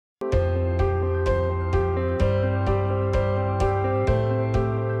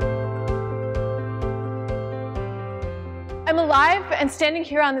I'm alive and standing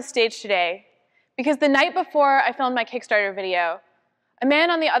here on the stage today because the night before I filmed my Kickstarter video, a man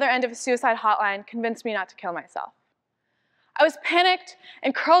on the other end of a suicide hotline convinced me not to kill myself. I was panicked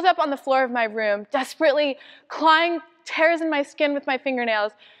and curled up on the floor of my room, desperately clawing tears in my skin with my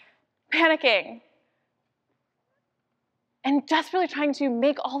fingernails, panicking, and desperately trying to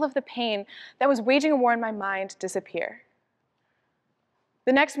make all of the pain that was waging a war in my mind disappear.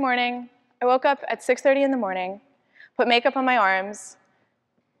 The next morning, I woke up at 6:30 in the morning, put makeup on my arms,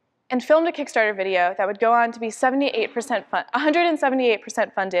 and filmed a Kickstarter video that would go on to be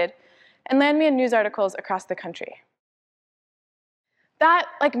 178% funded and land me in news articles across the country. That,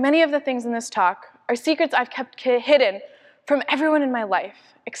 like many of the things in this talk, are secrets I've kept hidden from everyone in my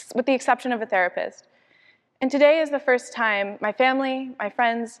life, with the exception of a therapist. And today is the first time my family, my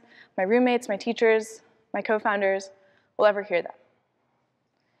friends, my roommates, my teachers, my co-founders will ever hear them.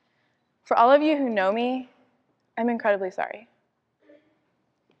 For all of you who know me, I'm incredibly sorry.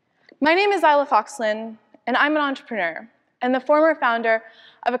 My name is Xyla Foxlin, and I'm an entrepreneur and the former founder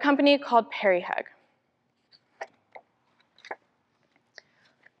of a company called Perihug.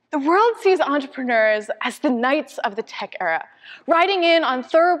 The world sees entrepreneurs as the knights of the tech era, riding in on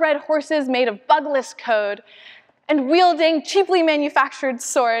thoroughbred horses made of bugless code and wielding cheaply manufactured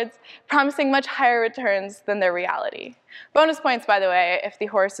swords, promising much higher returns than their reality. Bonus points, by the way, if the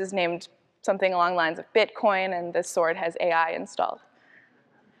horse is named something along the lines of Bitcoin and the sword has AI installed.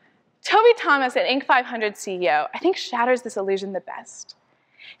 Toby Thomas, at Inc. 500 CEO, I think shatters this illusion the best.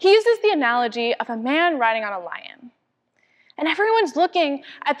 He uses the analogy of a man riding on a lion. And everyone's looking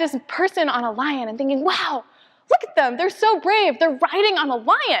at this person on a lion and thinking, wow, look at them, they're so brave, they're riding on a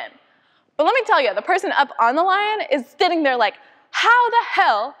lion. But let me tell you, the person up on the lion is sitting there like, how the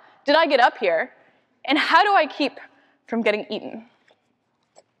hell did I get up here? And how do I keep from getting eaten?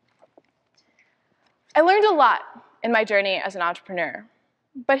 I learned a lot in my journey as an entrepreneur.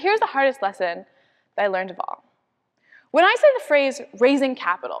 But here's the hardest lesson that I learned of all. When I say the phrase raising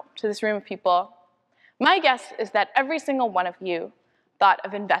capital to this room of people, my guess is that every single one of you thought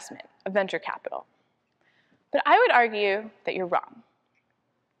of investment, of venture capital. But I would argue that you're wrong.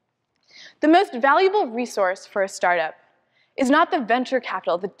 The most valuable resource for a startup is not the venture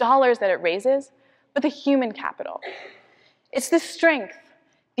capital, the dollars that it raises, but the human capital. It's the strength,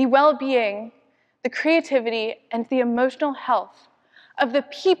 the well-being, the creativity, and the emotional health of the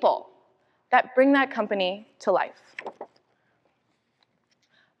people that bring that company to life.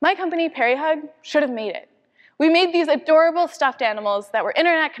 My company, Perihug, should have made it. We made these adorable stuffed animals that were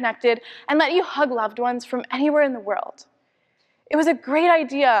internet connected and let you hug loved ones from anywhere in the world. It was a great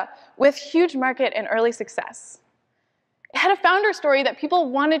idea with huge market and early success. It had a founder story that people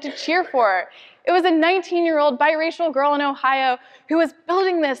wanted to cheer for. It was a 19-year-old biracial girl in Ohio who was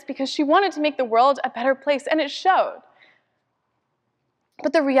building this because she wanted to make the world a better place, and it showed.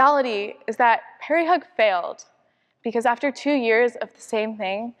 But the reality is that Perihug failed because after 2 years of the same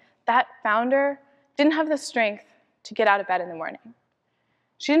thing, that founder didn't have the strength to get out of bed in the morning.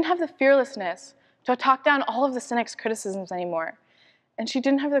 She didn't have the fearlessness to talk down all of the cynics' criticisms anymore, and she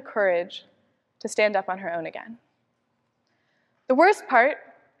didn't have the courage to stand up on her own again. The worst part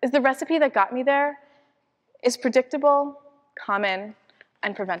is the recipe that got me there is predictable, common,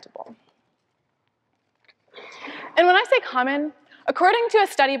 and preventable. And when I say common, according to a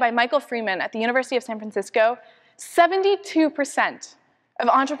study by Michael Freeman at the University of San Francisco, 72% of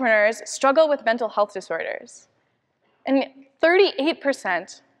entrepreneurs struggle with mental health disorders, and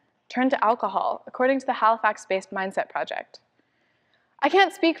 38% turn to alcohol, according to the Halifax-based Mindset Project. I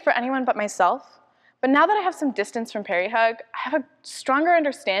can't speak for anyone but myself, but now that I have some distance from Perihug, I have a stronger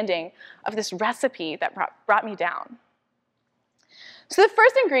understanding of this recipe that brought me down. So the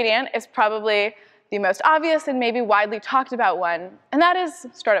first ingredient is probably the most obvious and maybe widely talked about one, and that is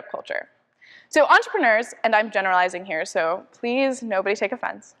startup culture. So entrepreneurs, and I'm generalizing here, so please nobody take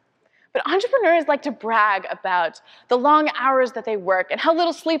offense, but entrepreneurs like to brag about the long hours that they work and how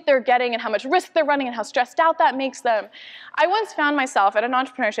little sleep they're getting and how much risk they're running and how stressed out that makes them. I once found myself at an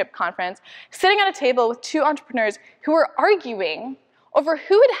entrepreneurship conference sitting at a table with two entrepreneurs who were arguing over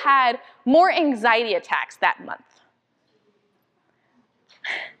who had had more anxiety attacks that month.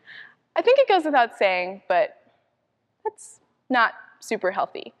 I think it goes without saying, but that's not super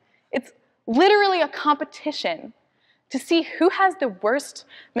healthy. It's literally a competition to see who has the worst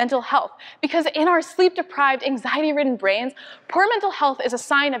mental health. Because in our sleep-deprived, anxiety-ridden brains, poor mental health is a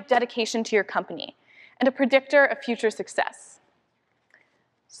sign of dedication to your company and a predictor of future success.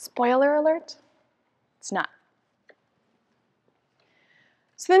 Spoiler alert, it's not.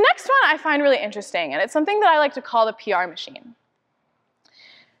 So the next one I find really interesting, and it's something that I like to call the PR machine.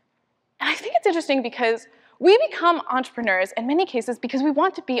 And I think it's interesting because We become entrepreneurs in many cases because we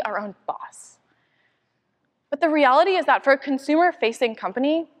want to be our own boss. But the reality is that for a consumer-facing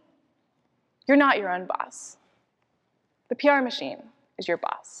company, you're not your own boss. The PR machine is your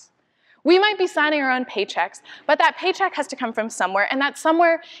boss. We might be signing our own paychecks, but that paycheck has to come from somewhere, and that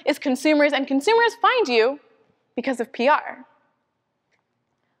somewhere is consumers, and consumers find you because of PR.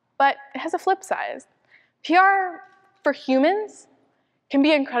 But it has a flip side. PR for humans can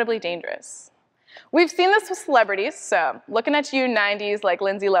be incredibly dangerous. We've seen this with celebrities, so looking at you 90s like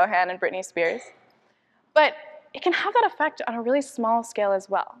Lindsay Lohan and Britney Spears. But it can have that effect on a really small scale as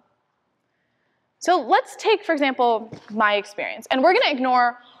well. So let's take, for example, my experience, and we're gonna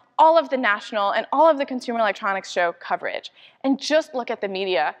ignore all of the national and all of the Consumer Electronics Show coverage and just look at the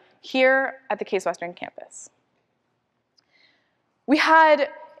media here at the Case Western campus. We had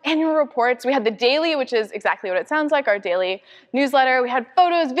annual reports. We had the daily, which is exactly what it sounds like, our daily newsletter. We had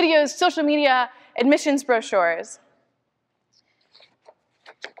photos, videos, social media, admissions brochures.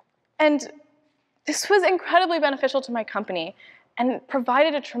 And this was incredibly beneficial to my company and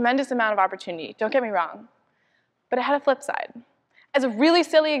provided a tremendous amount of opportunity, don't get me wrong. But it had a flip side. As a really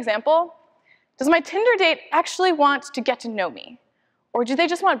silly example, does my Tinder date actually want to get to know me? Or do they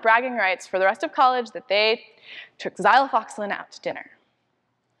just want bragging rights for the rest of college that they took Xyla Foxlin out to dinner?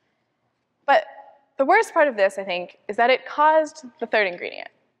 But the worst part of this, I think, is that it caused the third ingredient,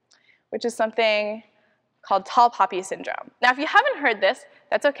 which is something called tall poppy syndrome. Now, if you haven't heard this,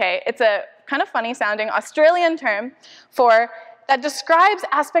 that's okay. It's a kind of funny sounding Australian term that describes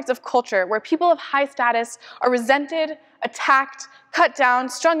aspects of culture where people of high status are resented, attacked, cut down,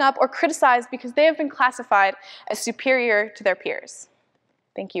 strung up, or criticized because they have been classified as superior to their peers.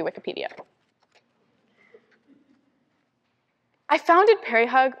 Thank you, Wikipedia. I founded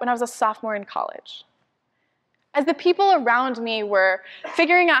PeriHug when I was a sophomore in college. As the people around me were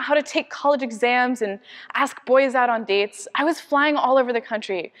figuring out how to take college exams and ask boys out on dates, I was flying all over the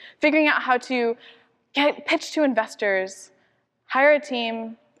country, figuring out how to pitch to investors, hire a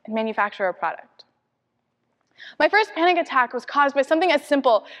team, and manufacture a product. My first panic attack was caused by something as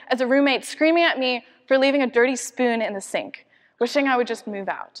simple as a roommate screaming at me for leaving a dirty spoon in the sink, wishing I would just move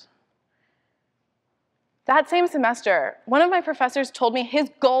out. That same semester, one of my professors told me his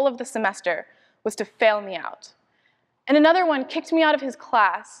goal of the semester was to fail me out. And another one kicked me out of his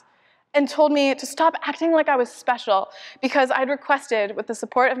class and told me to stop acting like I was special because I'd requested, with the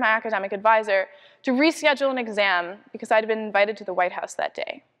support of my academic advisor, to reschedule an exam because I'd been invited to the White House that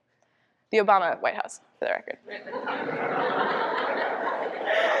day. The Obama White House, for the record.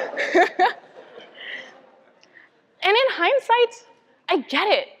 And in hindsight, I get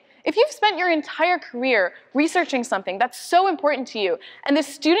it. If you've spent your entire career researching something that's so important to you, and this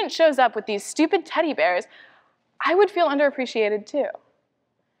student shows up with these stupid teddy bears, I would feel underappreciated too.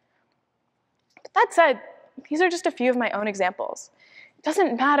 But that said, these are just a few of my own examples. It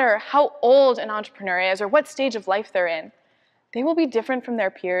doesn't matter how old an entrepreneur is or what stage of life they're in. They will be different from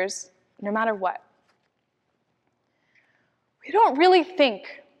their peers no matter what. We don't really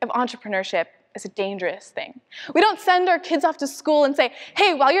think of entrepreneurship as a dangerous thing. We don't send our kids off to school and say,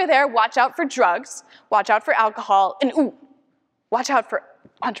 hey, while you're there, watch out for drugs, watch out for alcohol, and ooh, watch out for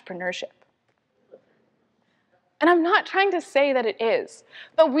entrepreneurship. And I'm not trying to say that it is,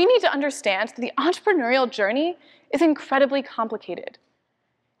 but we need to understand that the entrepreneurial journey is incredibly complicated.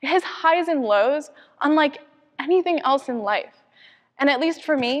 It has highs and lows unlike anything else in life. And at least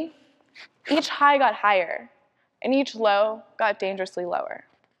for me, each high got higher, and each low got dangerously lower.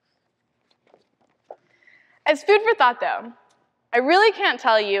 As food for thought, though, I really can't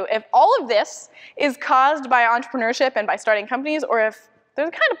tell you if all of this is caused by entrepreneurship and by starting companies, or if there's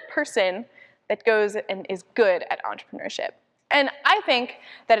a kind of person that goes and is good at entrepreneurship. And I think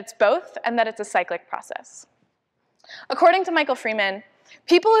that it's both, and that it's a cyclic process. According to Michael Freeman,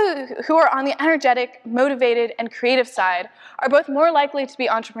 people who are on the energetic, motivated, and creative side are both more likely to be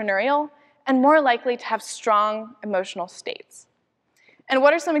entrepreneurial and more likely to have strong emotional states. And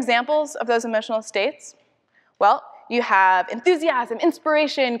what are some examples of those emotional states? Well, you have enthusiasm,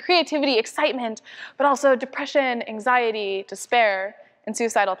 inspiration, creativity, excitement, but also depression, anxiety, despair, and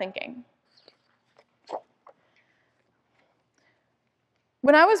suicidal thinking.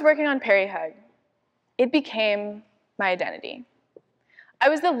 When I was working on PeriHug, it became my identity. I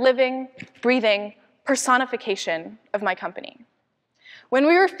was the living, breathing personification of my company. When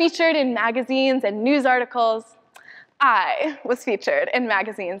we were featured in magazines and news articles, I was featured in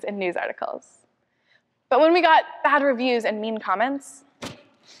magazines and news articles. But when we got bad reviews and mean comments,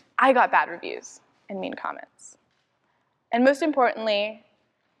 I got bad reviews and mean comments. And most importantly,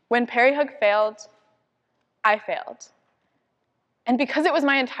 when PeriHug failed, I failed. And because it was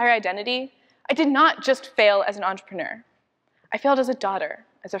my entire identity, I did not just fail as an entrepreneur. I failed as a daughter,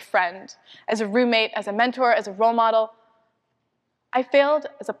 as a friend, as a roommate, as a mentor, as a role model. I failed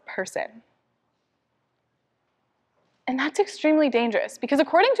as a person. And that's extremely dangerous because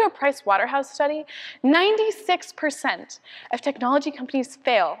according to a Price Waterhouse study, 96% of technology companies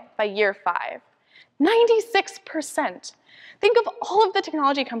fail by year 5. 96%. Think of all of the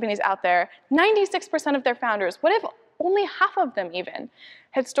technology companies out there, 96% of their founders. What if only half of them even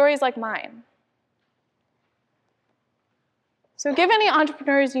had stories like mine? So give any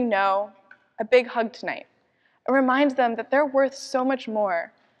entrepreneurs you know a big hug tonight and remind them that they're worth so much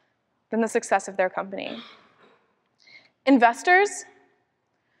more than the success of their company. Investors,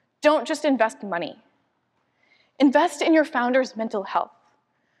 don't just invest money. Invest in your founder's mental health.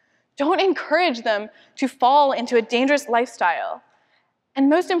 Don't encourage them to fall into a dangerous lifestyle. And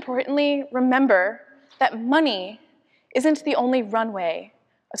most importantly, remember that money isn't the only runway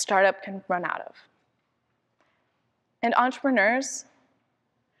a startup can run out of. And entrepreneurs,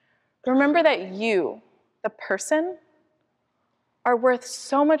 remember that you, the person, are worth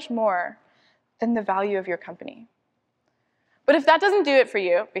so much more than the value of your company. But if that doesn't do it for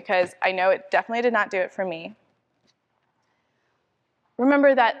you, because I know it definitely did not do it for me,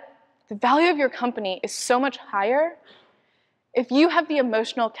 remember that the value of your company is so much higher if you have the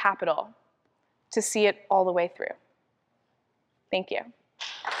emotional capital to see it all the way through. Thank you.